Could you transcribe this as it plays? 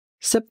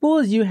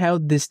Suppose you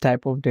have this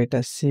type of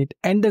data set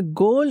and the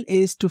goal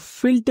is to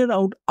filter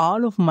out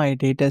all of my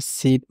data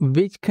set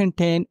which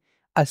contain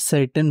a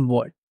certain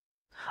word.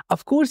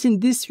 Of course, in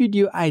this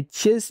video, I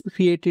just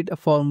created a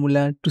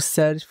formula to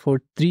search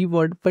for 3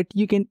 words, but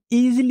you can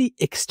easily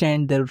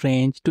extend the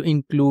range to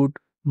include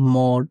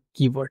more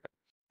keywords.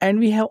 And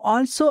we have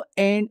also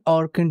AND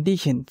OR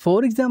condition.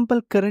 For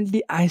example,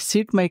 currently I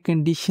set my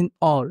condition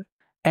OR.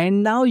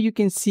 And now you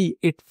can see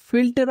it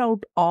filter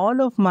out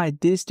all of my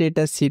this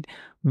data set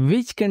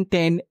which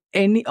contain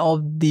any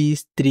of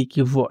these 3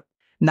 keywords.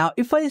 Now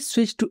if I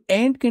switch to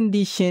AND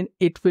condition,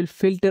 it will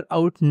filter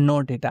out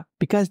no data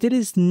because there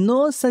is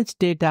no such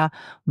data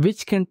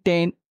which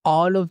contain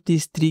all of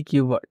these 3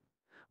 keywords.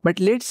 But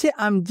let's say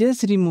I'm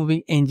just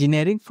removing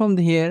engineering from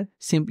here,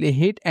 simply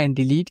hit and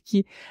delete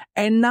key,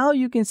 and now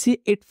you can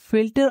see it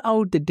filter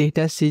out the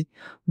data set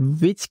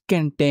which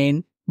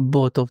contain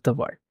both of the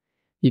words.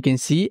 You can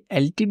see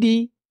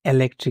LTD,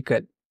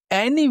 electrical.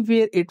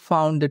 Anywhere it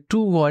found the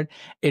 2 words,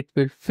 it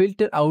will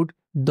filter out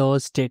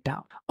those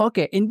data.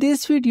 Okay, in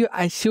this video,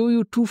 I show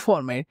you 2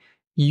 formats.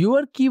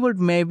 Your keyword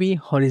may be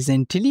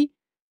horizontally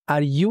or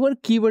your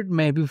keyword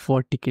may be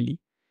vertically.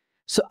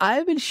 So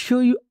I will show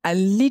you a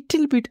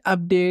little bit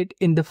update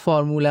in the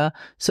formula.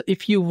 So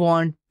if you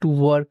want to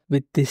work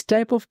with this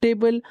type of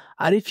table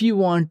or if you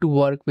want to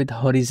work with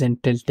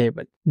horizontal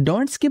table,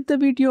 don't skip the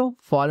video,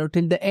 follow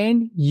till the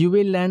end. You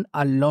will learn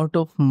a lot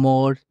of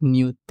more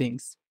new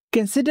things.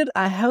 Consider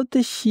I have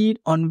the sheet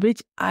on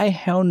which I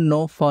have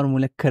no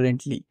formula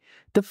currently.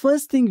 The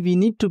first thing we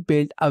need to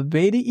build a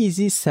very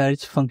easy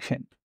search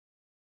function.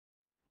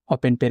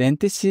 Open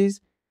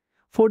parentheses.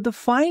 For the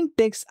find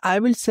text, I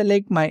will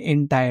select my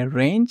entire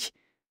range.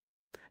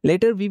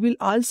 Later, we will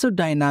also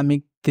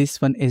dynamic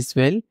this one as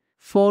well.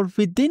 For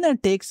within a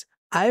text,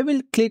 I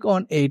will click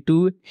on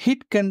A2,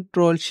 hit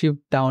Ctrl Shift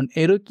down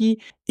arrow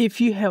key. If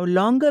you have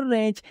longer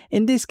range,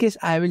 in this case,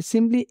 I will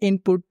simply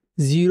input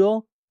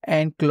 0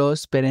 and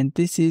close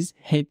parentheses,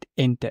 hit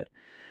enter.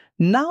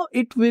 Now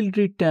it will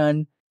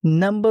return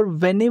number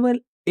whenever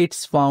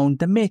it's found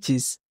the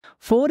matches.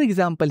 For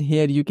example,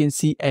 here you can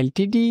see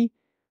LTD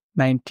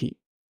 90.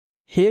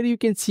 Here you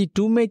can see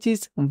 2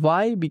 matches.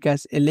 Why?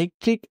 Because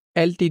electric,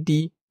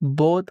 LTD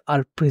both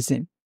are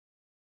present.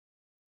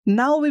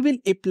 Now we will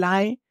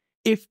apply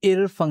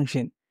IFERROR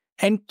function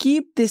and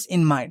keep this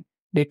in mind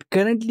that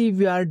currently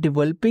we are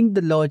developing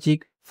the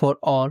logic for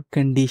OR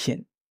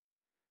condition.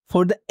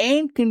 For the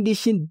AND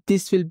condition,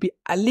 this will be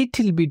a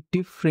little bit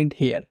different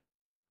here.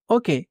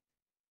 Okay,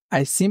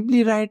 I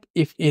simply write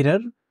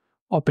IFERROR,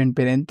 open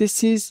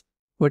parentheses.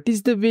 What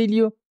is the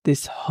value?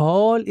 This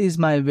whole is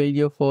my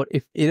value for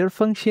IFERROR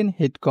function,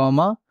 hit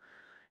comma.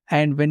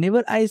 And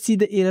whenever I see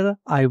the error,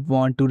 I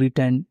want to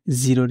return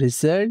 0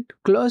 result,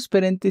 close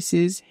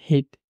parentheses,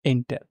 hit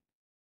enter.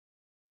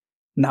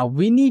 Now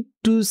we need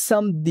to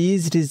sum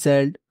these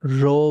results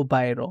row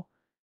by row.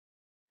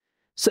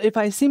 So if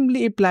I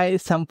simply apply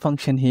some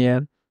function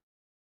here,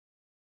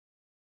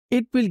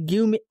 it will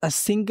give me a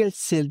single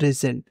cell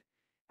result.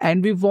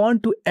 And we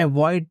want to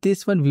avoid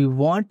this one. We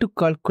want to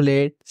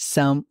calculate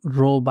sum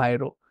row by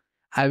row.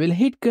 I will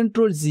hit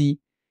Ctrl Z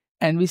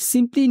and we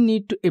simply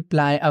need to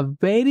apply a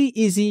very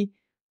easy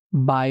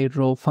by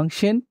row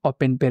function,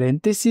 open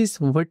parenthesis.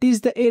 What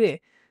is the array?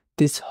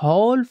 This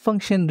whole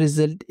function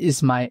result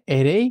is my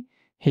array,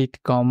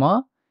 hit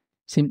comma,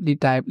 simply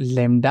type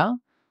lambda,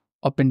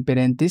 open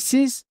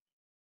parenthesis.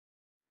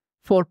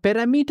 For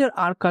parameter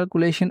R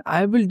calculation,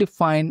 I will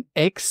define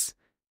x,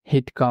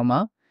 hit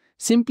comma,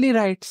 simply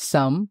write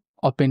sum,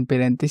 open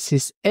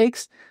parenthesis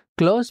x,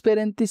 close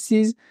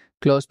parenthesis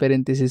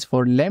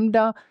for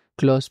lambda,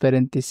 close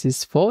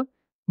parenthesis for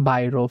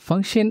by row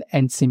function,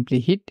 and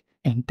simply hit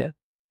enter.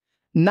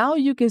 Now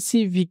you can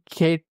see we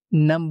get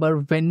number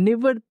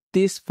whenever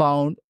this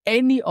found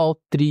any of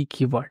 3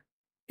 keywords.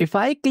 If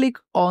I click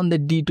on the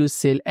D2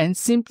 cell and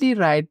simply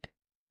write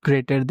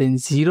greater than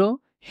 0,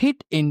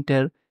 hit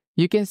enter,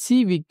 you can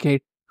see we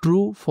get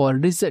true for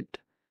result.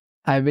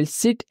 I will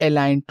set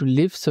align to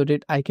left so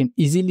that I can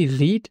easily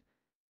read.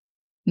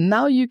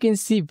 Now you can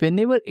see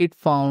whenever it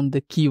found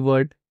the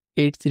keyword,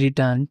 it's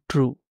returned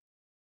true.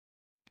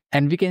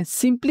 And we can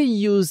simply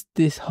use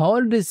this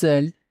whole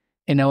result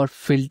in our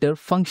filter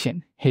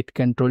function. Hit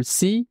Ctrl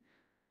C,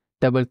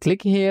 double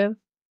click here,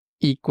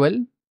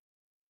 equal,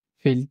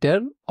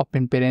 filter,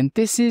 open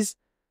parenthesis,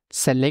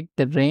 select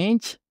the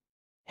range,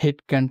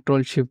 hit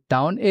Ctrl Shift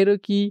down arrow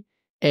key,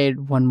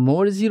 add one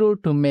more 0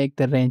 to make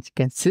the range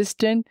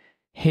consistent,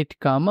 hit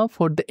comma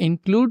for the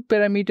include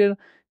parameter,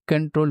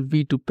 Ctrl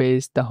V to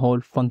paste the whole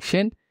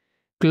function,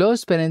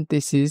 close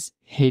parenthesis,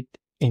 hit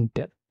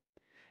enter.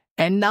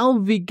 And now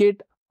we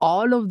get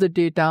all of the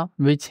data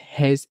which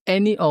has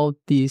any of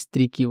these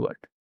 3 keywords.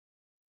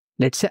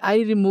 Let's say I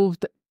remove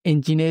the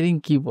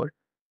engineering keyword.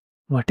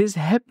 What is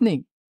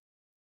happening?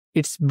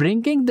 It's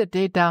bringing the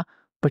data,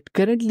 but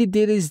currently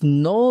there is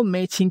no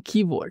matching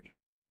keyword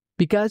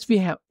because we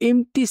have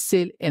empty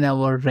cell in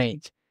our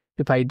range.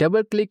 If I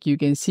double click, you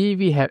can see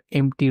we have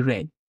empty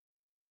range.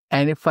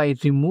 And if I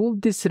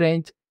remove this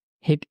range,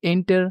 hit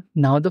enter,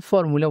 now the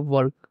formula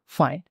works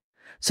Fine.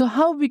 So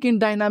how we can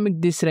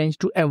dynamic this range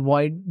to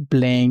avoid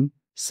blank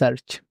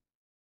search?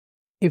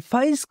 If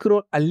I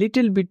scroll a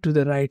little bit to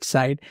the right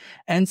side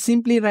and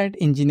simply write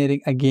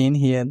engineering again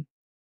here,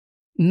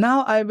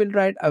 now I will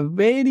write a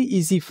very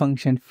easy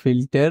function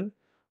filter,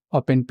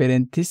 open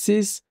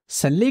parenthesis,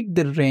 select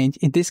the range.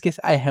 In this case,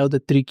 I have the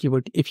 3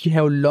 keyword. If you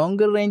have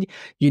longer range,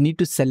 you need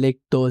to select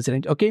those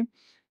range. Okay.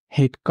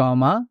 Hit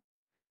comma,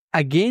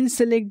 again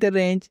select the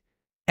range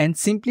and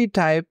simply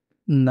type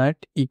not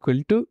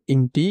equal to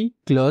empty,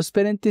 close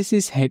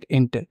parenthesis, hit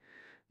enter.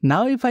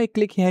 Now if I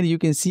click here, you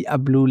can see a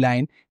blue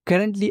line.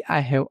 Currently,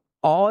 I have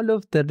all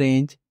of the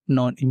range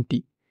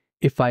non-empty.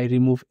 If I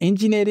remove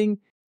engineering,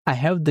 I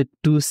have the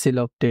 2 cell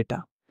of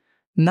data.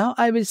 Now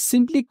I will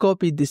simply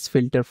copy this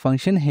filter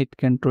function, hit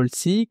Ctrl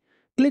C,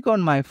 click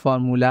on my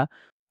formula.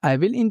 I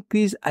will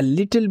increase a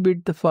little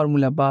bit the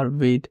formula bar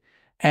width,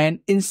 and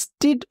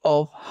instead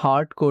of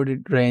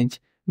hard-coded range,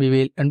 we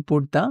will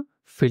input the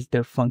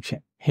filter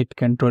function. Hit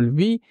Ctrl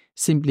V,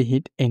 simply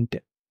hit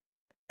enter.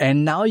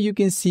 And now you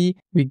can see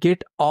we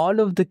get all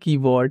of the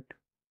keyword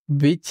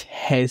which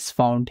has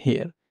found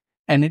here,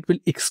 and it will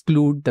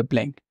exclude the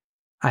blank.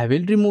 I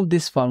will remove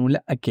this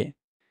formula again.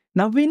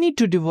 Now we need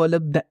to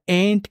develop the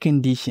AND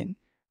condition.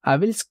 I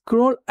will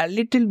scroll a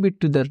little bit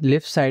to the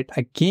left side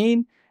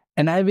again,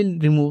 and I will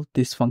remove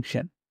this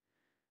function.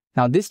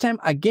 Now this time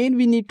again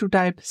we need to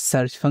type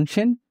search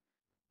function,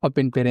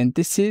 open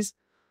parenthesis.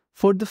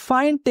 For the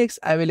find text,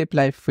 I will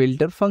apply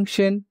filter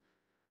function,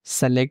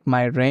 select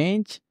my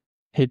range,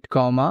 hit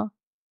comma,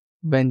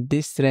 when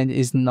this range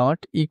is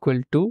not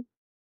equal to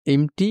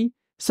empty.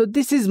 So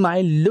this is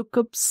my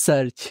lookup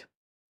search,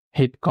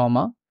 hit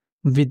comma.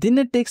 Within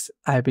a text,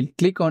 I will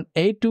click on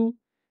A2,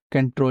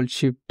 Control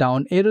Shift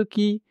down arrow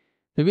key.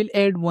 We will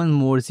add one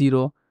more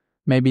 0.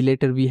 Maybe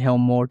later we have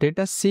more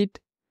data sheet.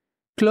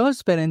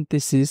 Close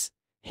parenthesis,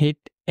 hit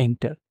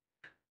enter.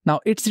 Now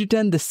it's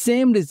returned the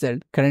same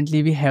result.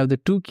 Currently we have the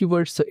 2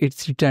 keywords, so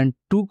it's returned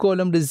 2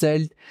 column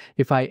result.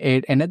 If I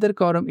add another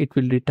column, it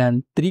will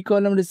return 3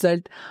 column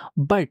result.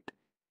 But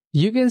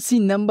you can see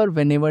number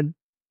whenever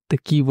the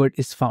keyword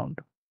is found.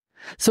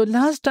 So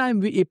last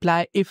time we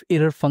apply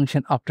IFERROR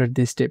function after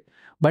this step,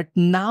 but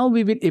now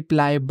we will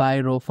apply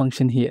Byrow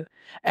function here.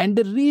 And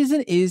the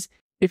reason is,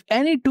 if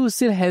any 2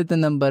 cell has the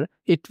number,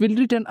 it will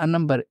return a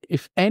number.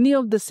 If any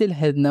of the cell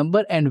has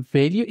number and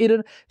value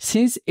error,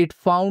 since it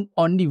found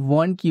only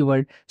 1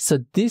 keyword, so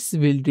this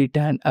will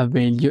return a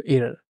value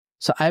error.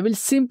 So I will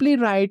simply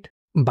write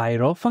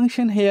Byrow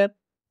function here,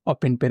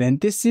 open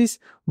parenthesis.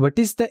 What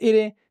is the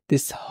array?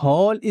 This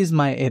whole is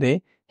my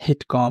array,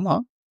 hit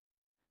comma,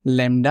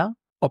 lambda,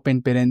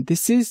 open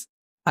parenthesis.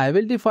 I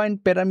will define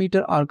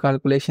parameter or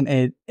calculation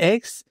as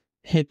x,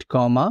 hit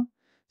comma,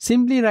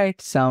 simply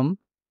write sum,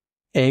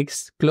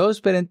 x, close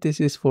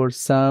parenthesis for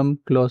sum,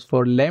 close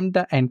for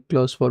lambda, and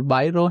close for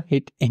Byrow,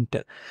 hit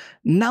enter.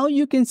 Now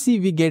you can see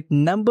we get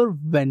number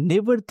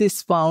whenever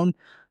this found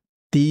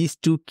these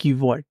 2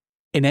 keywords.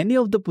 In any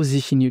of the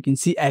position, you can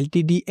see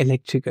LTD,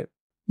 electrical.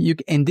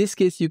 In this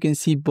case, you can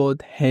see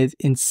both has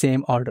in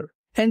same order.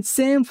 And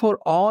same for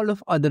all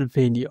of other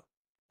value.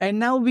 And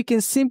now we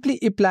can simply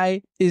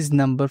apply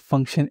isNumber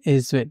function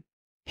as well.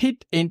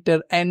 Hit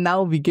enter, and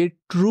now we get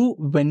true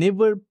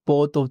whenever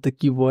both of the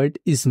keyword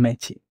is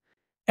matching.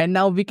 And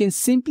now we can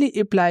simply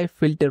apply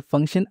filter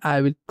function.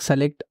 I will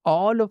select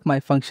all of my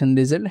function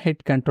result,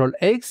 hit Ctrl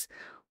X,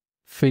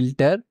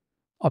 filter,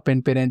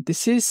 open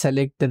parenthesis,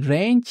 select the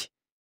range,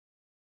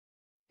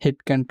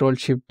 hit Ctrl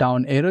Shift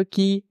down arrow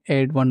key,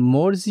 add one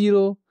more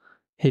 0,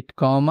 hit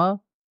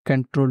comma,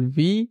 Ctrl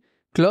V,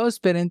 close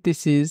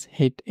parenthesis,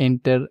 hit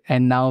enter,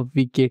 and now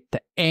we get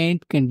the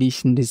AND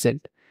condition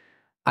result.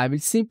 I will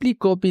simply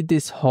copy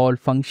this whole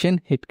function,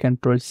 hit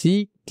Ctrl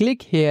C,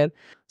 click here.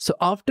 So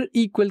after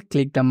equal,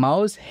 click the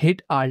mouse,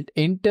 hit Alt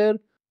Enter,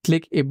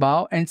 click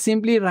above, and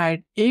simply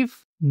write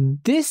if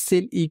this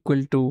cell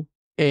equal to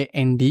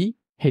AND,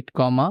 hit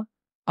comma,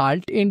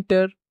 Alt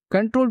Enter,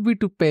 Ctrl V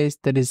to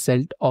paste the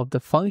result of the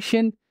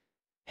function,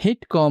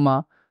 hit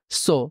comma.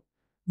 So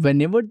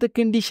whenever the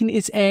condition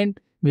is AND,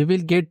 we will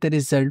get the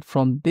result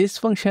from this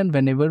function.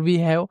 Whenever we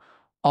have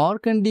OR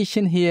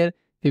condition here,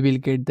 we will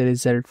get the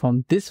result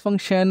from this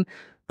function.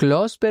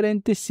 Close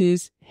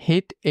parenthesis,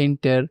 hit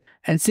enter,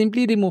 and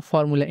simply remove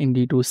formula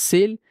into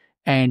cell.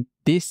 And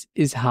this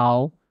is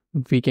how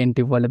we can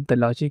develop the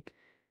logic.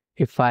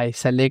 If I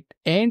select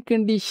AND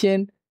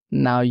condition,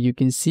 now you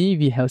can see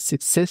we have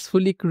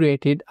successfully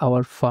created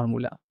our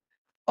formula.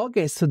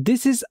 Okay, so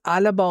this is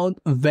all about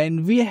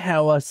when we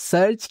have a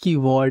search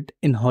keyword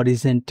in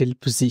horizontal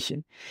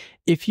position.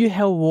 If you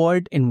have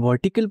word in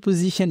vertical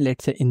position,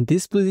 let's say in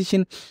this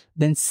position,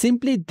 then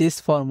simply this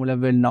formula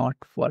will not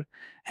work.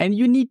 And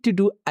you need to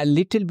do a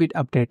little bit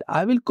update.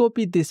 I will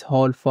copy this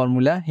whole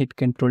formula, hit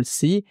Ctrl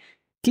C,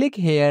 click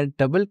here,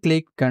 double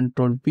click,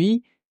 Ctrl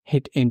V,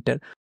 hit enter.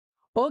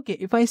 Okay,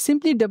 if I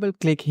simply double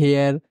click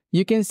here,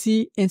 you can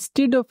see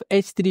instead of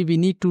H3, we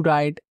need to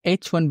write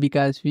H1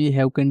 because we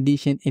have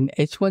condition in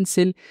H1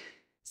 cell.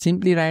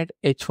 Simply write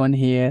H1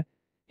 here,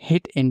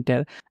 hit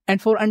enter.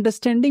 And for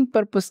understanding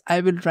purpose,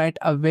 I will write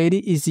a very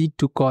easy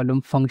two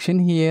column function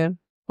here.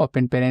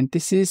 Open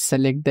parenthesis,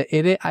 select the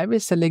array. I will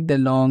select the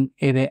long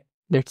array,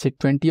 let's say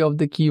 20 of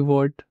the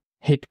keyword,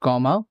 hit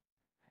comma.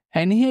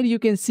 And here you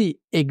can see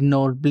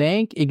ignore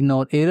blank,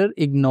 ignore error,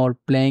 ignore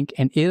blank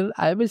and error.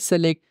 I will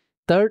select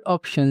third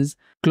options,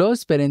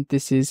 close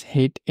parenthesis,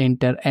 hit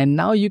enter. And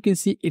now you can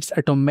see it's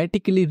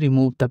automatically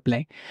removed the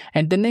blank.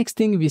 And the next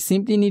thing, we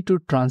simply need to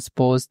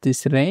transpose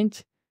this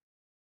range.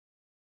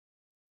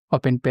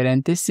 Open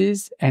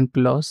parenthesis and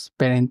close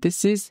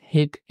parenthesis,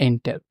 hit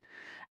enter.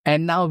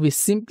 And now we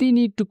simply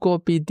need to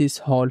copy this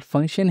whole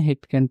function,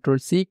 hit Ctrl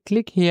C,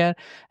 click here,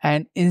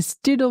 and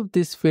instead of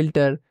this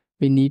filter,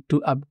 we need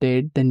to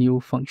update the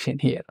new function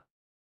here.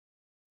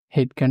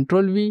 Hit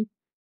Ctrl V,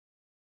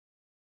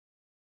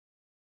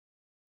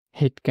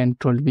 hit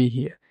Ctrl V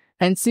here,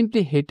 and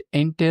simply hit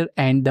enter,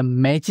 and the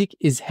magic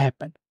is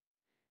happened.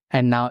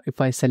 And now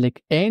if I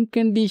select end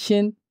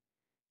condition,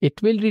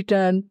 it will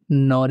return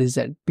no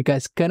result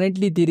because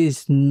currently there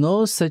is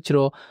no such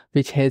row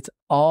which has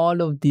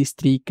all of these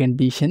three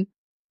conditions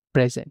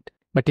present.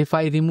 But if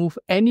I remove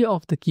any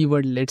of the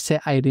keyword, let's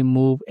say I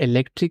remove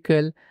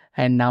electrical,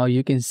 and now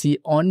you can see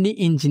only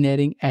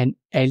engineering and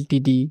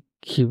LTD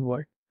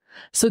keyword.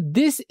 So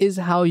this is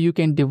how you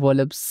can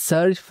develop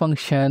search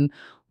function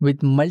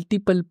with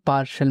multiple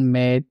partial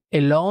math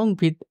along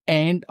with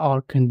and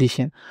or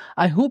condition.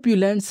 I hope you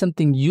learned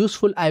something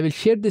useful. I will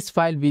share this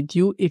file with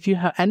you. If you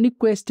have any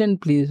question,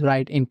 please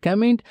write in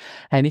comment.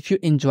 And if you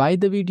enjoyed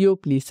the video,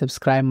 please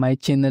subscribe my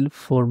channel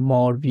for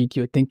more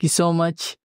video. Thank you so much.